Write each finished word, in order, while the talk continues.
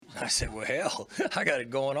I said, well, hell, I got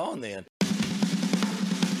it going on then.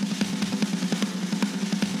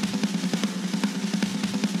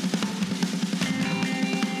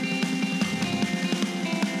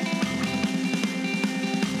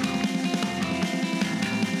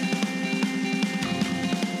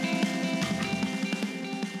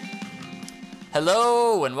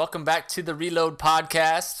 Hello, and welcome back to the Reload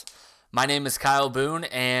Podcast. My name is Kyle Boone,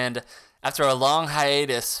 and after a long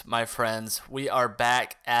hiatus, my friends, we are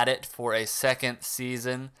back at it for a second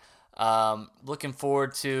season. Looking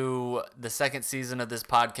forward to the second season of this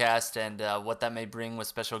podcast and what that may bring with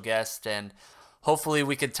special guests, and hopefully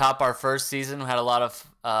we could top our first season. We had a lot of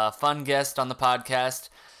fun guests on the podcast.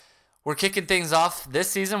 We're kicking things off this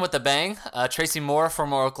season with a bang. Tracy Moore,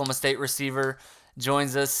 former Oklahoma State receiver,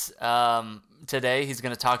 joins us today. He's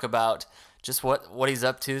going to talk about just what he's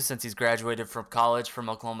up to since he's graduated from college from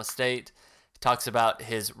Oklahoma State. He talks about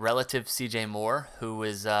his relative CJ Moore, who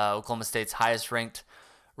is Oklahoma State's highest ranked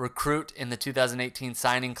recruit in the 2018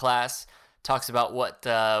 signing class. Talks about what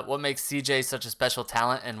makes CJ such a special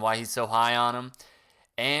talent and why he's so high on him.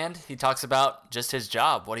 And he talks about just his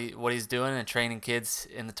job, what he's doing and training kids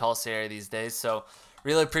in the Tulsa area these days. So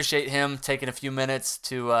really appreciate him taking a few minutes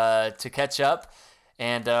to catch up.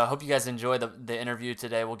 And hope you guys enjoy the interview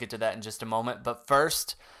today. We'll get to that in just a moment. But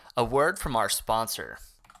first, a word from our sponsor.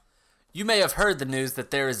 You may have heard the news that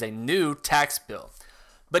there is a new tax bill.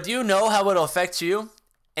 But do you know how it'll affect you?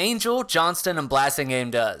 Angel, Johnston, and Blasingame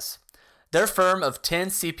does. Their firm of 10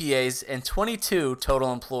 CPAs and 22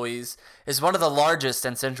 total employees is one of the largest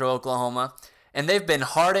in central Oklahoma, and they've been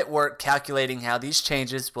hard at work calculating how these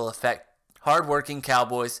changes will affect hardworking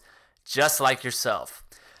Cowboys just like yourself.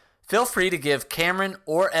 Feel free to give Cameron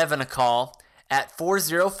or Evan a call at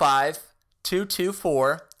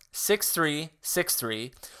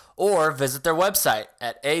 405-224-6363 or visit their website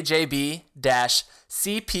at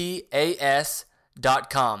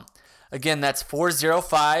ajb-cpas.com. Again, that's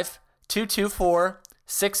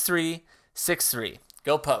 405-224-6363.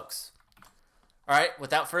 Go Pokes. All right,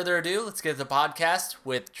 without further ado, let's get to the podcast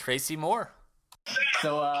with Tracy Moore.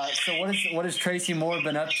 So what has Tracy Moore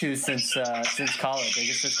been up to since college? I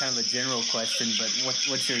guess that's kind of a general question, but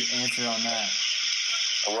what's your answer on that?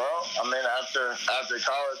 Well, I mean, after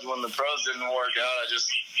college, when the pros didn't work out, I just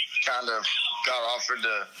kind of got offered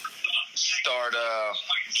to start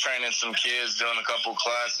training some kids, doing a couple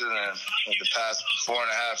classes, and the past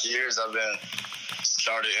 4.5 years, ended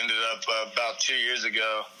up about 2 years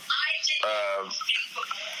ago,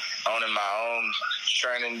 owning my own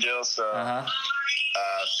training deal. So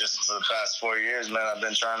just for the past 4 years, man, I've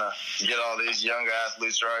been trying to get all these young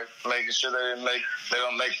athletes right, making sure they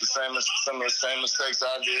don't make some of the same mistakes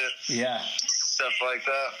I did. Yeah. Stuff like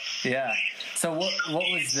that. Yeah. So what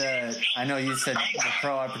was I know you said the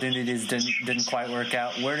pro opportunities didn't quite work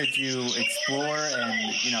out. Where did you explore,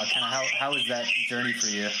 and kind of how was that journey for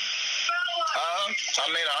you? I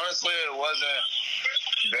mean, honestly, it wasn't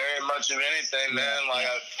very much of anything, man. Like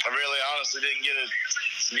I really honestly didn't get a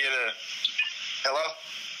hello?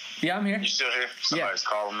 Yeah, I'm here. You still here? Somebody's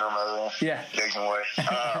calling me on my room. Yeah. Taking away.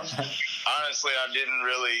 Honestly, I didn't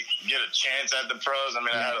really get a chance at the pros. I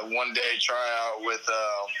mean, I had a one-day tryout with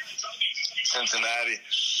Cincinnati,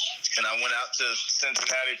 and I went out to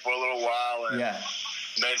Cincinnati for a little while, and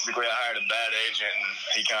basically I hired a bad agent, and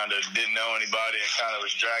he kind of didn't know anybody and kind of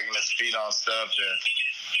was dragging his feet on stuff, and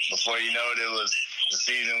before you know it, the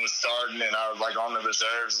season was starting, and I was like on the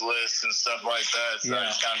reserves list and stuff like that, so I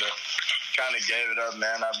just kind of gave it up,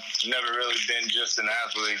 man. I've never really been just an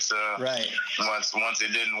athlete, so once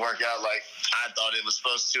it didn't work out like I thought it was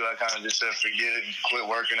supposed to, I kind of just said forget it and quit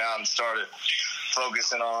working out and started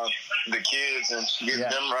focusing on the kids and getting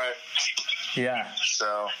them right. Yeah.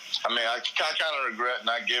 So, I mean, I kind of regret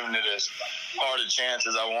not giving it as hard a chance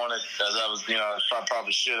as I wanted, as I was, I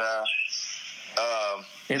probably should have.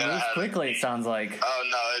 It moves quickly, it sounds like. Oh,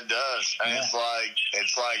 no, it does. And it's like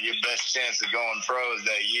your best chance of going pro is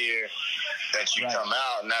that year that you come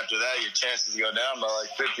out, and after that, your chances go down by like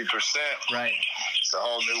 50%. Right. It's a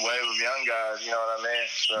whole new wave of young guys, you know what I mean?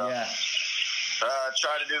 So, I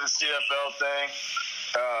tried to do the CFL thing.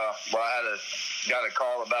 I got a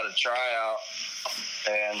call about a tryout,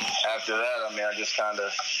 and after that, I mean, I just kind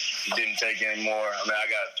of didn't take any more. I mean, I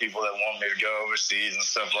got people that want me to go overseas and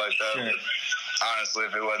stuff like that. Sure. But honestly,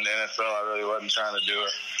 if it wasn't the NFL, I really wasn't trying to do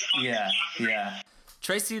it. Yeah.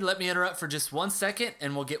 Tracy, let me interrupt for just 1 second,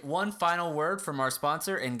 and we'll get one final word from our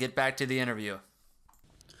sponsor and get back to the interview.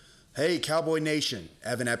 Hey, Cowboy Nation,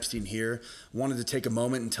 Evan Epstein here. Wanted to take a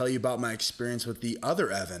moment and tell you about my experience with the other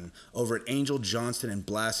Evan over at Angel, Johnston, and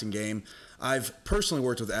Blasingame. I've personally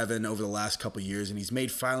worked with Evan over the last couple years, and he's made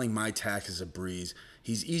filing my taxes a breeze.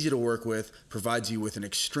 He's easy to work with, provides you with an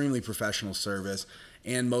extremely professional service,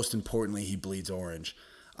 and most importantly, he bleeds orange.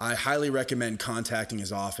 I highly recommend contacting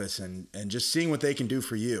his office and just seeing what they can do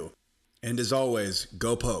for you. And as always,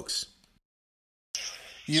 go Pokes.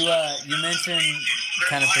 You mentioned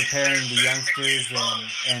kind of preparing the youngsters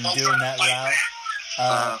and doing that route.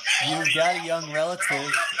 You've got a young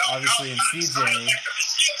relative, obviously in CJ,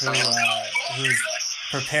 who's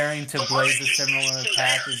preparing to blaze a similar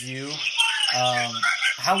path as you.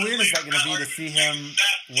 How weird is that going to be to see him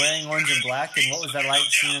wearing orange and black, and what was that like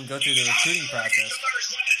seeing him go through the recruiting process?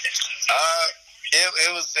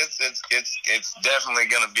 It's definitely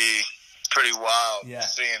going to be pretty wild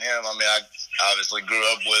seeing him. I mean, I obviously grew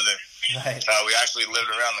up with him. Right. We actually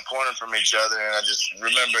lived around the corner from each other, and I just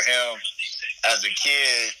remember him as a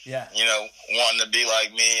kid, you know, wanting to be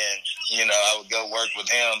like me, and, you know, I would go work with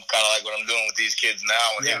him, kind of like what I'm doing with these kids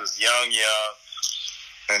now when he was young.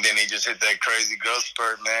 And then he just hit that crazy growth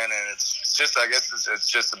spurt, man, and it's just, I guess it's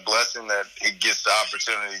just a blessing that he gets the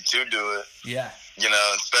opportunity to do it. Yeah. You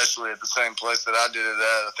know, especially at the same place that I did it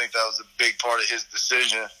at. I think that was a big part of his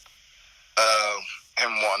decision.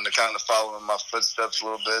 Him wanting to kind of follow in my footsteps a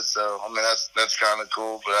little bit. So, I mean, that's kind of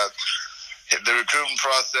cool. But the recruiting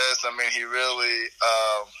process, I mean, he really,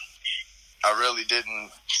 I really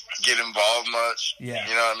didn't get involved much. Yeah.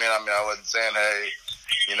 You know what I mean? I mean, I wasn't saying, hey,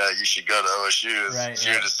 you know, you should go to OSU. It's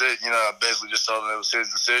your decision. You know, I basically just told him it was his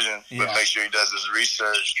decision. But make sure he does his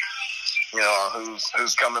research, you know, on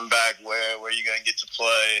who's coming back, where you're going to get to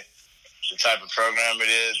play, the type of program it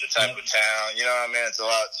is, the type of town. You know what I mean? It's a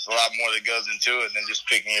lot more that goes into it than just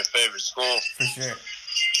picking your favorite school. For sure.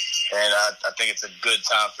 And I think it's a good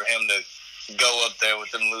time for him to go up there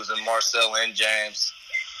with them losing Marcel and James.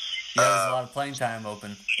 Yeah, there's a lot of playing time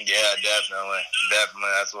open. Yeah, definitely.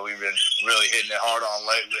 That's what we've been really hitting it hard on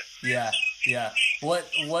lately. Yeah. What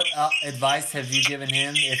advice have you given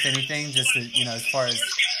him, if anything, just to, you know, as far as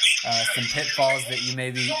some pitfalls that you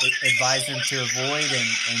maybe advise him to avoid,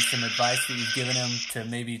 and some advice that you've given him to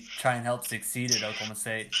maybe try and help succeed at Oklahoma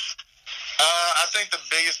State? I think the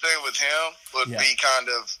biggest thing with him would be kind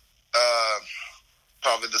of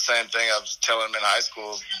probably the same thing I was telling him in high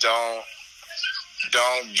school.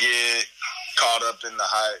 Don't get caught up in the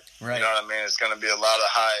hype. Right. You know what I mean? It's going to be a lot of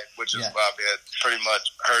hype, which is why it pretty much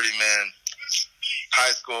hurt him in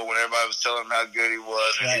high school when everybody was telling him how good he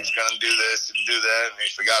was and he was going to do this and do that, and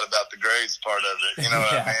he forgot about the grades part of it. You know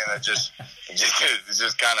what I mean? It's just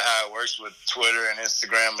kind of how it works with Twitter and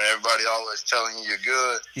Instagram, and everybody always telling you you're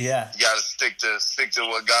good. Yeah. You got to stick to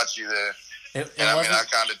what got you there.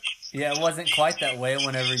 It wasn't quite that way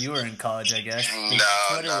whenever you were in college, I guess. No.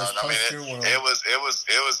 I mean, it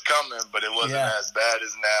was coming, but it wasn't as bad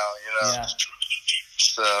as now, you know. Yeah.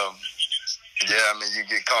 So, I mean, you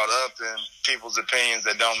get caught up in people's opinions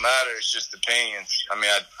that don't matter. It's just opinions. I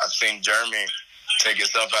mean, I've seen Jeremy take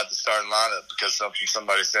us up at the starting lineup because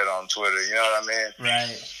somebody said on Twitter. You know what I mean?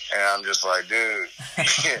 Right. And I'm just like, dude,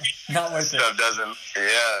 not worth stuff doesn't.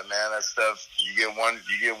 Yeah, man, that stuff. You get one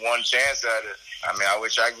chance at it. I mean, I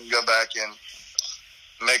wish I could go back and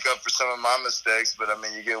make up for some of my mistakes, but I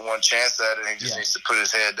mean, you get one chance at it, and he just needs to put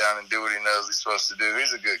his head down and do what he knows he's supposed to do.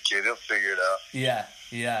 He's a good kid; he'll figure it out.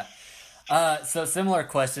 Yeah. So similar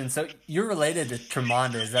question. So you're related to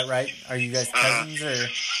Tremonda, is that right? Are you guys cousins or?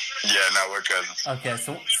 Yeah, no, we're cousins. Okay,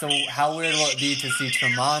 so how weird will it be to see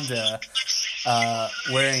Tremonda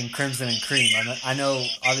wearing crimson and cream? I know,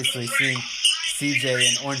 obviously, seeing CJ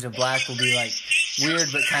in orange and black will be like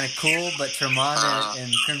weird but kind of cool, but Tremonda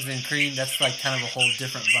in crimson and cream, that's like kind of a whole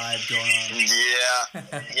different vibe going on.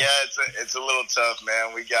 Yeah, it's a little tough,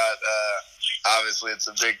 man. We got obviously it's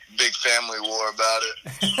a big family war about it.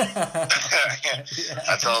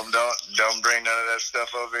 I told him don't bring none of that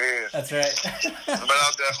stuff over here. That's right. But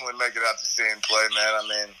I'll definitely make it out to see him play, man. I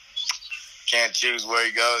mean, can't choose where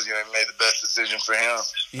he goes. You know, he made the best decision for him.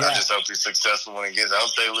 Yeah. I just hope he's successful when he gets. I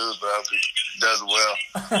hope they lose, but I hope he does well.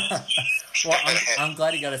 Well, I'm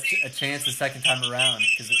glad he got a chance the second time around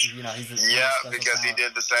because you know he's because he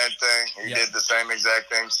did the same thing. He did the same exact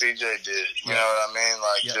thing CJ did. You know what I mean?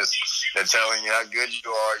 Like just they're telling you how good you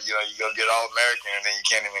are. You know, you go get All-American and then you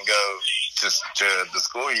can't even go to the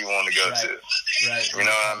school you want to go to. Right. You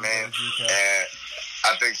know what I mean? And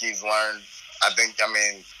I think he's learned. I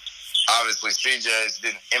mean. Obviously, CJ's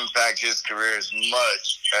didn't impact his career as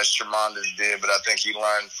much as Tremonda's did, but I think he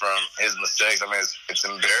learned from his mistakes. I mean, it's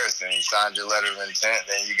embarrassing. You signed your letter of intent,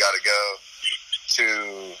 then you got to go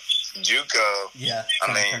to JUCO. Yeah.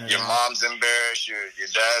 I mean, your mom's embarrassed, your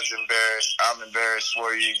dad's embarrassed, I'm embarrassed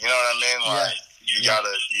for you. You know what I mean? Like, you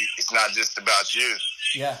gotta. It's not just about you.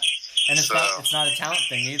 Yeah. And it's not a talent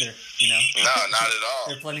thing either. You know. No, not at all.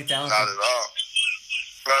 They're plenty talented. Not at all.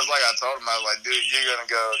 But it's like I told him, I was like, dude, you're going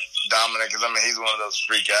to go dominant because, I mean, he's one of those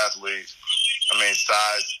freak athletes. I mean,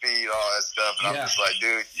 size, speed, all that stuff. And I'm just like,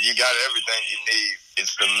 dude, you got everything you need.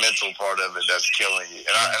 It's the mental part of it that's killing you.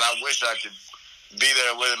 And I wish I could be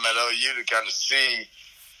there with him at OU to kind of see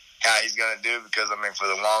how he's going to do because, I mean, for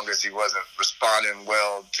the longest, he wasn't responding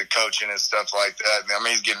well to coaching and stuff like that. I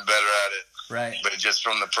mean, he's getting better at it. Right. But just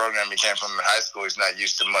from the program he came from in high school, he's not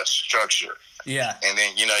used to much structure. Yeah. And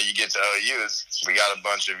then, you know, you get to OU, we got a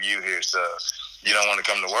bunch of you here, so you don't want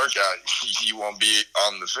to come to work out, you won't be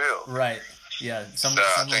on the field. Right. Yeah. So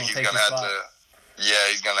I think he's going to have to,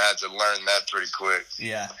 he's going to have to learn that pretty quick.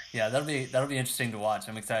 Yeah. Yeah. That'll be interesting to watch.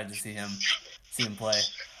 I'm excited to see him play.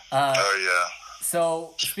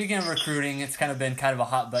 So speaking of recruiting, it's kind of been a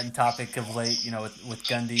hot button topic of late, you know, with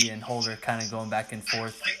Gundy and Holder kind of going back and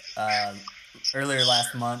forth earlier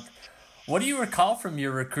last month. What do you recall from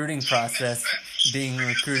your recruiting process being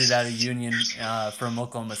recruited out of Union from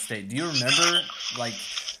Oklahoma State? Do you remember, like,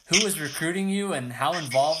 who was recruiting you and how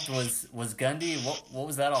involved was Gundy? What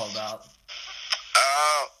was that all about?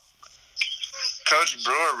 Coach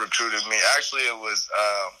Brewer recruited me. Actually, it was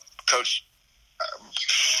Coach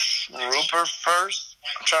Rupert first.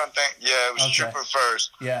 I'm trying to think. Yeah, it was Trooper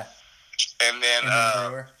first. Yeah. And then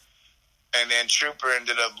Trooper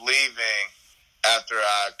ended up leaving after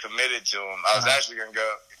I committed to him. I was actually going to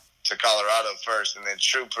go to Colorado first, and then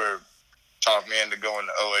Trooper talked me into going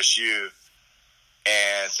to OSU.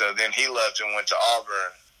 And so then he left and went to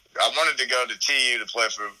Auburn. I wanted to go to TU to play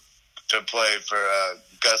for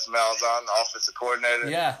Gus Malzahn, the offensive coordinator.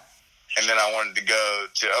 Yeah. And then I wanted to go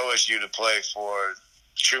to OSU to play for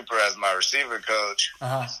Trooper as my receiver coach.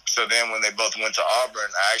 So then when they both went to Auburn,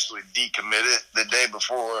 I actually decommitted the day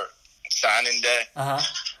before signing day.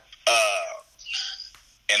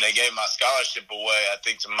 And they gave my scholarship away, I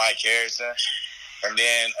think, to Mike Harrison. And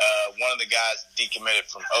then one of the guys decommitted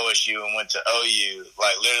from OSU and went to OU,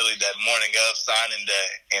 like literally that morning of signing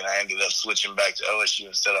day. And I ended up switching back to OSU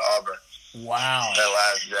instead of Auburn. Wow. That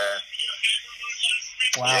last day.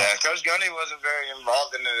 Wow. Yeah, Coach Gundy wasn't very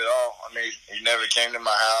involved in it at all. I mean, he never came to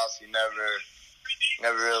my house. He never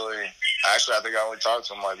really. Actually, I think I only talked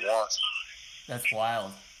to him like once. That's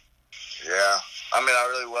wild. Yeah. I mean, I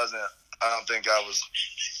really wasn't. I don't think I was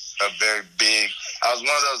a very big. I was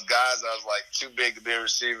one of those guys. I was like too big to be a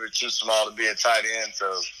receiver, too small to be a tight end.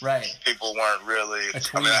 So people weren't really.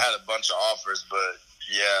 I mean, I had a bunch of offers, but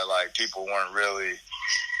yeah, like people weren't really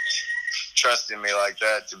trusting me like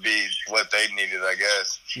that to be what they needed, I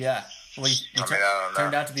guess. Yeah. Well, you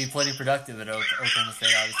turned out to be plenty productive at Oklahoma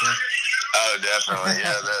State, obviously. Oh, definitely.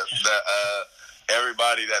 Yeah,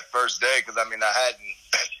 everybody that first day, because I mean,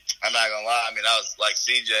 I'm not gonna lie. I mean, I was like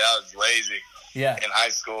CJ. I was lazy. Yeah. In high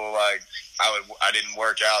school, like I didn't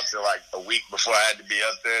work out till like a week before I had to be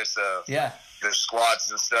up there. So the squats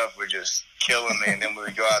and stuff were just killing me. And then we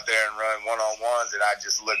would go out there and run one-on-ones, and I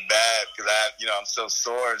just looked bad because I'm so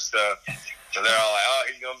sore and stuff. So they're all like, "Oh,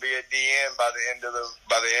 he's gonna be a DN by the end of the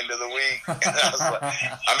week." And I was like,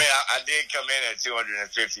 I mean, I did come in at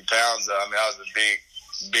 250 pounds. Though. I mean, I was a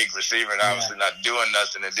big receiver, and obviously not doing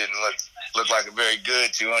nothing. It didn't look like a very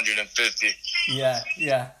good 250. Yeah.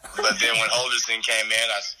 But then when Holderson came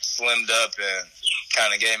in, I slimmed up and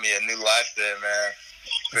kind of gave me a new life there, man.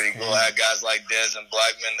 Pretty cool. I had guys like Dez and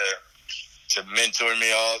Blackman to mentor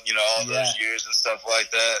me all those years and stuff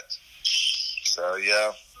like that. So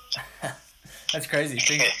yeah. That's crazy.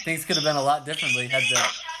 Things could have been a lot differently had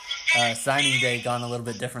the signing day gone a little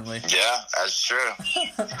bit differently. Yeah, that's true.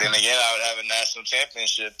 Then again, I would have a national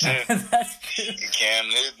championship too. That's true. Cam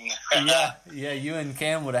Newton. yeah. You and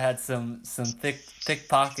Cam would have had some thick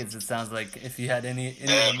pockets. It sounds like if you had any of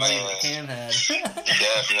the money that Cam had.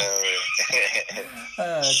 Definitely.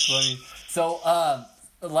 That's funny. So,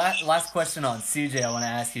 last question on CJ. I want to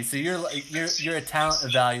ask you. So you're a talent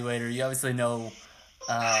evaluator. You obviously know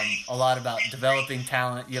a lot about developing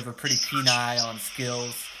talent. You have a pretty keen eye on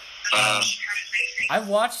skills. I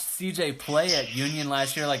watched CJ play at Union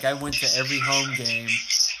last year. Like, I went to every home game.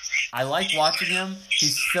 I like watching him.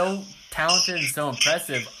 He's so talented and so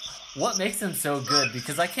impressive. What makes him so good?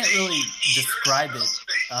 Because I can't really describe it,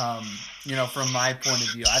 from my point of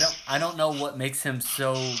view. I don't know what makes him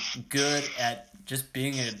so good at just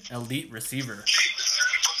being an elite receiver.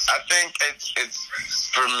 I think it's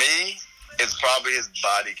for me. It's probably his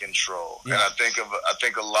body control, and I think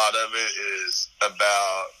a lot of it is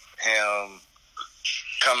about him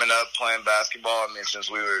coming up playing basketball. I mean, since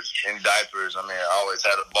we were in diapers, I mean, I always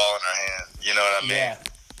had a ball in our hand. You know what I mean? Yeah.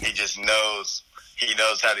 He just knows he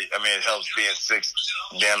knows how to. I mean, it helps being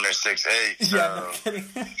damn near 6'8". So, Yeah, no kidding.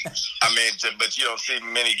 I mean, but you don't see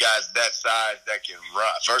many guys that size that can run.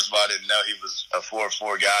 First of all, I didn't know he was a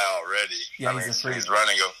 4'4" guy already. Yeah, I mean, he's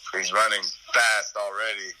running fast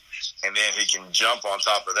already, and then he can jump on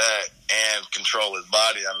top of that and control his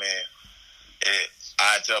body. I mean,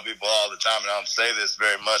 I tell people all the time, and I don't say this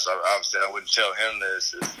very much. Obviously, I wouldn't tell him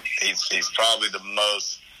this. He's probably the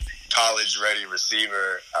most college-ready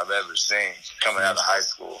receiver I've ever seen coming out of high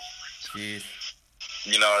school. Jeez.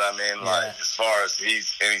 You know what I mean? Yeah. Like, as far as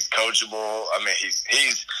he's coachable. I mean, he's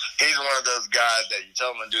one of those guys that you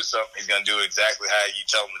tell him to do something, he's going to do it exactly how you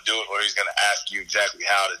tell him to do it, or he's going to ask you exactly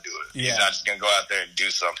how to do it. Yeah. He's not just going to go out there and do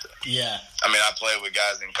something. Yeah. I mean, I played with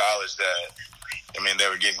guys in college that, I mean, they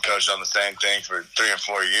were getting coached on the same thing for 3 or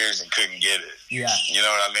 4 years and couldn't get it. Yeah. You know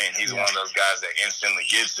what I mean? He's one of those guys that instantly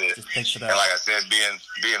gets it. Just picks it and up. like I said,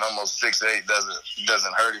 being almost 6'8"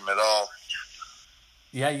 doesn't hurt him at all.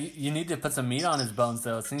 Yeah, you need to put some meat on his bones,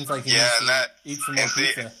 though. It seems like he Yeah, needs to eat some more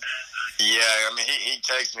pizza. Yeah, I mean, he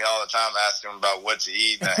texts me all the time asking him about what to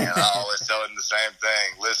eat, and I always tell him the same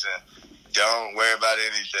thing. Listen, don't worry about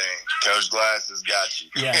anything. Coach Glass has got you.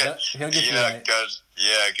 Yeah, he'll get you right. Coach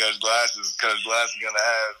Glass is gonna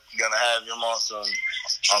have him on some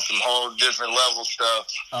whole different level stuff.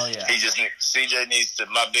 Oh yeah. CJ needs to.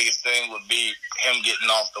 My biggest thing would be him getting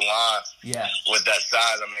off the line. Yeah. With that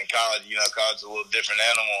size, I mean, college is a little different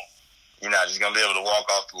animal. You're not just gonna be able to walk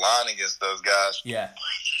off the line against those guys. Yeah.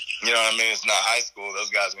 You know what I mean? It's not high school. Those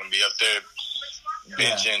guys are gonna be up there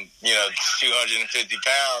benching, 250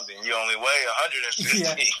 pounds, and you only weigh 150.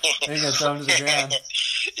 Yeah. They're gonna throw him to the ground.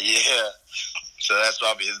 Yeah. So that's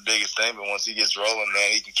probably his biggest thing. But once he gets rolling,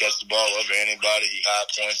 man, he can catch the ball over anybody. He high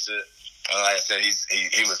points it. And like I said,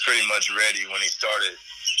 he was pretty much ready when he started.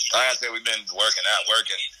 Like I said, we've been working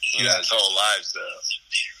his whole life. So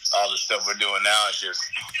all the stuff we're doing now is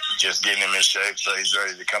just getting him in shape, so he's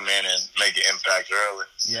ready to come in and make an impact early.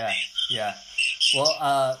 Yeah, yeah.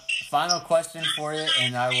 Well, final question for you,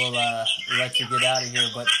 and I will let you get out of here.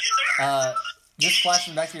 But just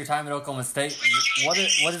flashing back to your time at Oklahoma State, what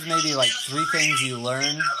is maybe like 3 things you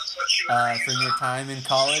learned from your time in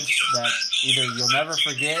college that either you'll never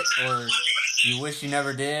forget, or you wish you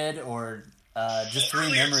never did, or just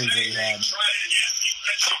 3 memories that you had?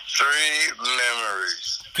 3 memories.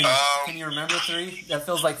 Can you remember 3? That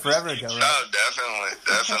feels like forever ago, right? Oh, definitely.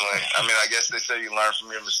 I mean, I guess they say you learn from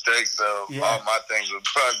your mistakes, so all my things would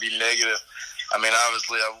probably be negative. I mean,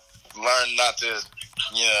 obviously, I learned not to,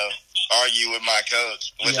 argue with my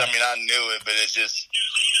coach, which, I mean, I knew it, but it just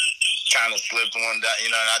kind of slipped one day,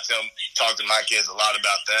 and I talk to my kids a lot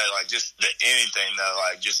about that, like just anything, though,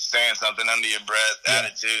 like just saying something under your breath,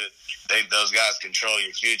 attitude, those guys control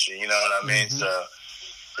your future, you know what I mean? So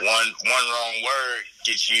one wrong word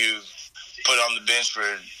gets you put on the bench for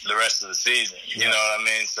the rest of the season, you know what I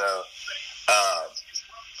mean? So,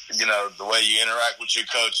 the way you interact with your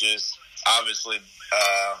coaches, obviously,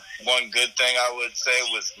 one good thing I would say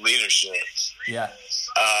was leadership. Yeah.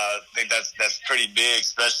 I think that's pretty big,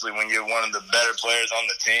 especially when you're one of the better players on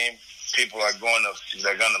the team. People are going to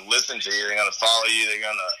listen to you. They're going to follow you. They're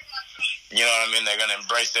going to, you know what I mean? They're going to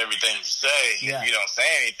embrace everything you say. Yeah. If you don't say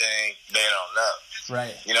anything, they don't know.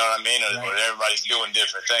 Right. You know what I mean? Or everybody's doing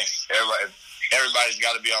different things. Everybody's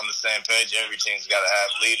got to be on the same page. Every team's got to have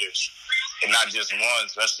leaders. And not just one,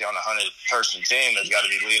 especially on a 100-person team. There's got to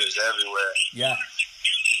be leaders everywhere. Yeah.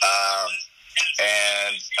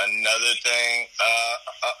 And another thing,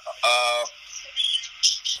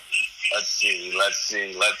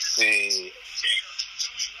 let's see.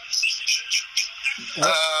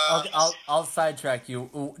 I'll sidetrack you.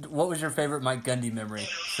 What was your favorite Mike Gundy memory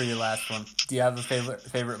for your last one? Do you have a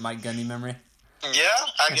favorite Mike Gundy memory? Yeah,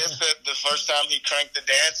 I guess the first time he cranked the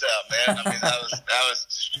dance out, man. I mean, that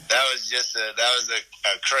was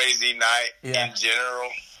a crazy night in general.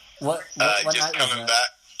 What just night coming back?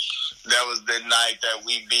 That was the night that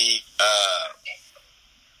we beat.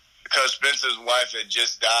 Coach Spencer's wife had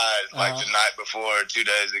just died like the night before, 2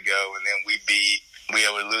 days ago, and then we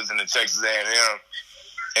were losing to Texas A&M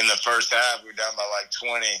in the first half. We were down by like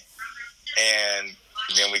 20, and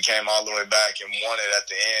then we came all the way back and won it at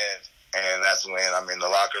the end. And that's when, I mean, the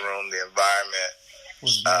locker room, the environment.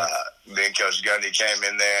 Then Coach Gundy came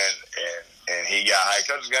in there and he got high.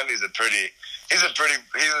 Coach Gundy's he's a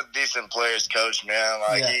decent players coach, man.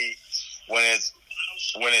 Like when it's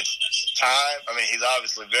time, I mean, he's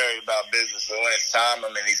obviously very about business. So when it's time,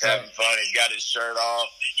 I mean, he's having fun. He's got his shirt off.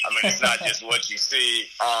 I mean, it's not just what you see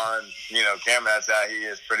on, camera. That's how he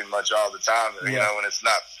is pretty much all the time. You know, when it's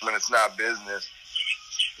not business.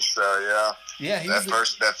 So yeah. Yeah,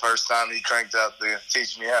 that first time he cranked out to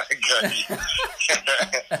teach me how to gun.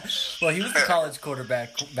 Well, he was a college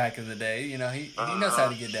quarterback back in the day. You know, he knows how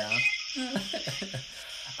to get down.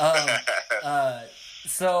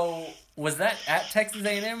 So was that at Texas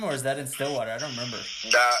A&M or is that in Stillwater? I don't remember.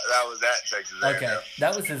 That was at Texas A&M. Okay,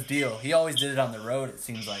 that was his deal. He always did it on the road. It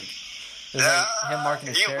seems like. It was like him marking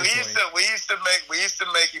his territory. We used to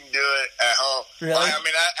make him do it at home. Really? I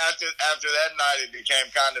mean, after that night, it became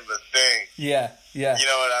kind of a thing. Yeah. You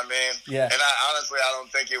know what I mean? Yeah. And honestly, I don't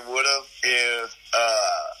think it would have if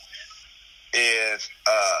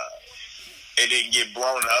it didn't get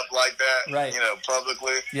blown up like that, right? You know,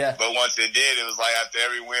 publicly. Yeah. But once it did, it was like after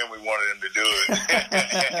every win, we wanted him to do it.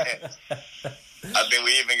 I think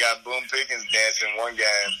we even got Boone Pickens dancing one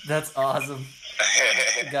game. That's awesome.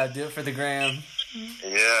 You gotta do it for the gram.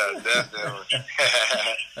 Yeah, definitely.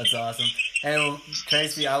 That's awesome. Hey, well,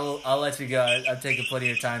 Tracy, I'll let you go. I've taken plenty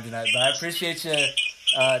of your time tonight, but I appreciate you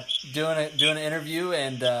doing an interview,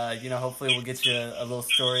 and hopefully we'll get you a little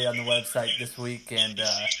story on the website this week. And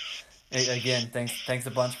again, thanks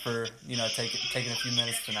a bunch for taking a few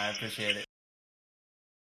minutes tonight. I appreciate it.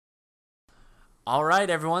 All right,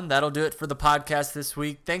 everyone, that'll do it for the podcast this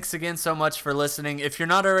week. Thanks again so much for listening. If you're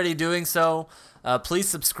not already doing so, please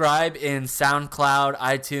subscribe in SoundCloud,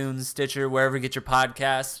 iTunes, Stitcher, wherever you get your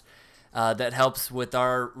podcasts. That helps with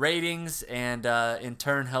our ratings and in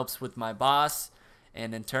turn helps with my boss,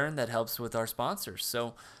 and in turn that helps with our sponsors.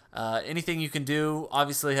 So anything you can do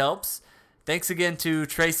obviously helps. Thanks again to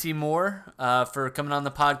Tracy Moore for coming on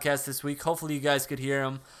the podcast this week. Hopefully you guys could hear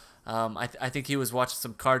him. I think he was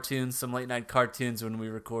watching some late night cartoons when we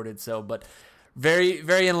recorded. But very,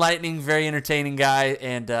 very enlightening, very entertaining guy.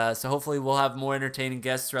 And so hopefully we'll have more entertaining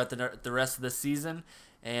guests throughout the rest of the season.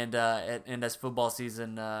 And as football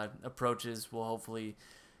season approaches, we'll hopefully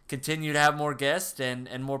continue to have more guests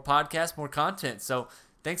and more podcasts, more content. So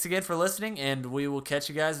thanks again for listening, and we will catch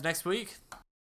you guys next week.